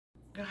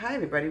Hi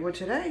everybody, well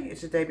today is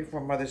the day before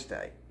Mother's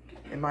Day.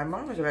 And my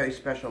mom is a very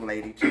special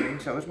lady to me,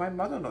 and so is my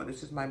mother-in-law.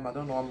 This is my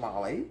mother-in-law,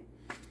 Molly.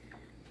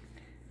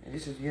 And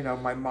this is, you know,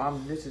 my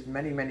mom, this is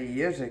many, many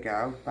years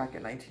ago, back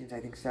in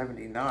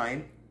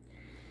 1979.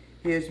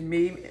 Here's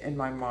me and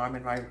my mom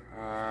and my,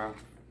 I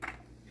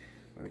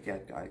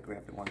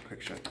grabbed the one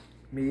picture.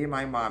 Me and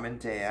my mom and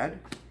dad,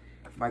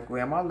 my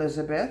grandma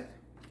Elizabeth,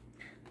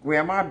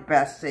 grandma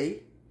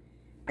Bessie,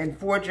 and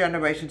 4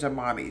 generations of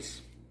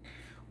mommies.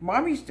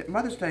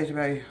 Mother's Day is a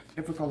very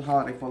difficult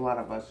holiday for a lot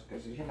of us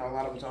because, you know, a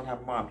lot of us don't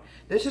have moms.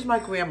 This is my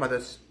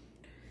grandmother's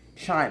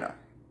china.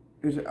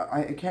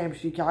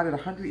 She got it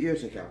 100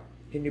 years ago.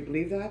 Can you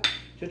believe that?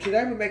 So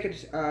today we're making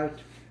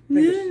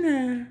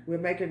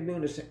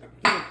Luna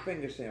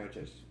finger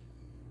sandwiches.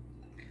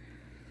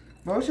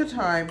 Most of the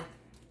time,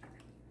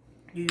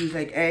 you use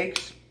like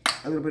eggs,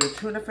 a little bit of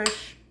tuna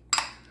fish,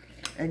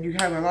 and you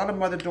have a lot of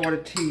mother-daughter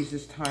teas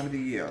this time of the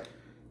year.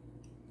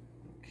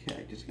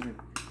 Okay, just gonna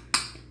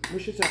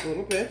push this up a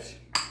little bit.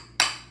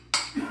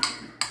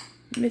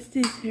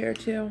 Misty's here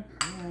too.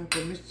 Yeah,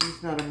 but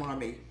Misty's not a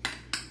mommy.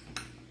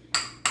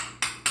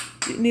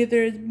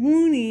 Neither is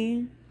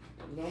Mooney.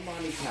 No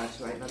mommy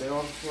cats right now. They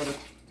all sort of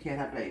can't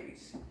have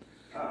babies.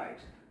 Alright.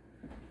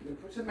 We'll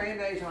put some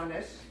mayonnaise on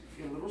this.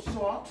 Get a little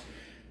salt.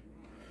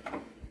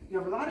 You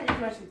have a lot of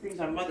interesting things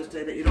on Mother's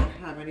Day that you don't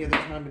have any other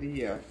time of the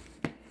year.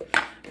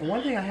 And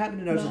one thing I happen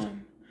to notice is...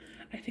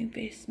 I think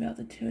they smell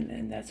the tuna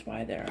and that's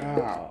why they're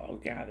all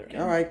gathering.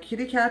 Alright,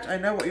 kitty cats, I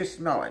know what you're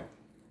smelling.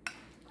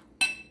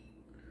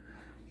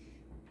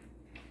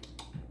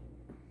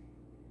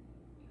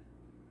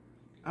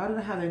 I don't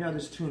know how they know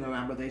there's tuna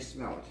around, but they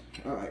smell it.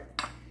 Alright.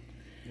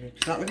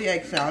 Start with the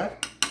egg salad.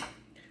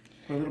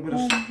 Put a little bit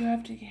of... you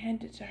have to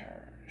hand it to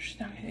her. She's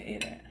not going to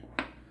eat it.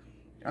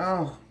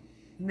 Oh,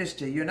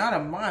 mister, you're not a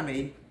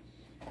mommy.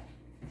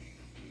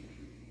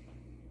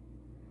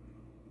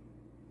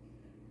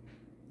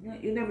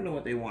 You never know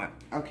what they want.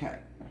 Okay.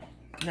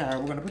 Now,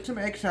 we're going to put some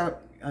egg salad.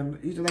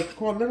 These are like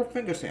called little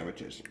finger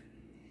sandwiches.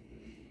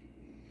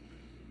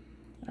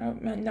 Oh,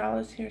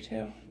 Nala's here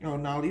too. Oh,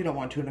 Nala, you don't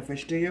want tuna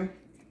fish, do you?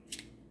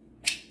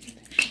 I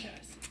think she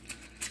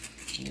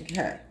does.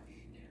 Okay.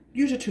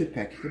 Use a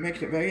toothpick. It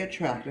makes it very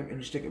attractive, and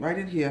you stick it right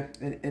in here,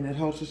 and it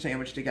holds the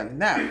sandwich together.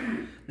 Now,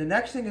 the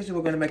next thing is that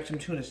we're going to make some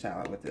tuna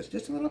salad with this.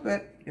 Just a little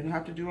bit. You don't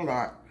have to do a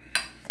lot.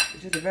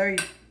 It's just a very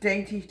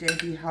dainty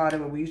holiday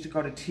where we used to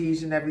go to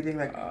teas and everything.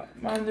 Like,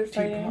 Mom, they're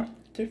fighting.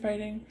 They're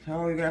fighting.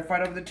 Oh, you're going to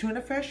fight over the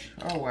tuna fish?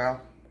 Oh, well.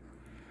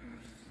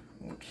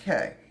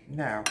 Okay.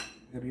 Now, we're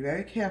going to be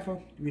very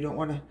careful. We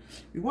want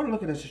to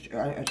look at this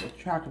as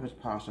attractive as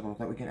possible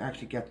so that we can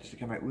actually get this to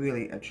come out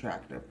really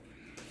attractive.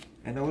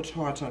 I know it's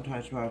hard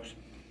sometimes, folks.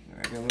 All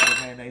right, got a little bit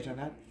of mayonnaise on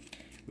that.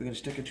 We're going to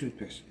stick a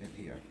toothpick in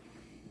here.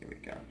 Here we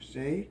go.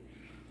 See?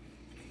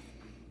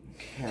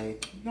 Okay.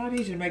 Not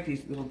easy to make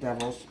these little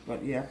devils,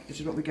 but yeah, this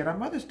is what we get on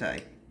Mother's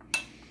Day.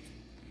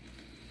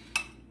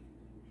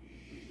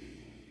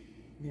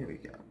 Here we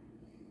go.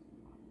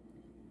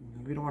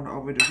 We don't want to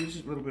overdo this. This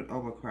is a little bit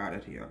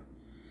overcrowded here.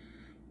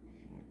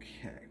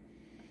 Okay.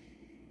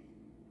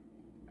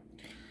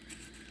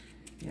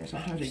 Yeah,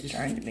 sometimes I'm just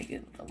trying to make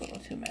it a little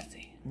too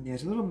messy. Yeah,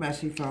 it's a little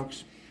messy,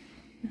 folks,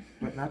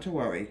 but not to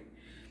worry.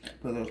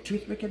 Put a little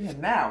toothpick in here.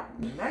 Now,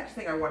 the next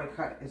thing I want to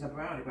cut is a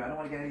brownie, but I don't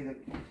want to get any of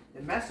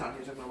the mess on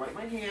here, so I'm going to wipe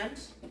my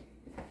hands.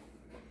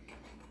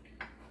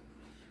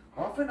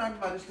 Often on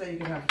Mother's Day, you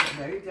can have something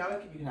very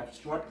delicate. You can have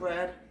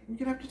shortbread. You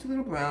can have just a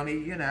little brownie,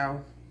 you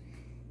know.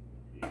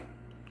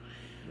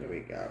 There we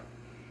go.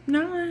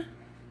 No.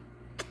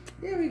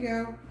 There we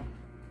go.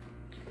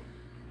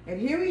 And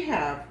here we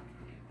have,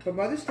 for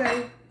Mother's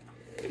Day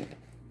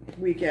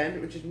weekend,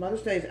 which is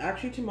Mother's Day is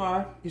actually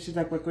tomorrow. This is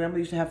like what Grandma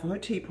used to have for her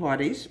tea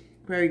parties.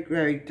 Very,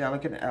 very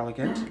delicate and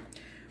elegant.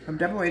 From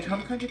Double H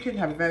Home Country Kid,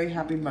 have a very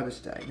happy Mother's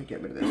Day. Let me get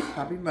rid of this.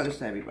 Happy Mother's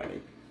Day,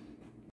 everybody.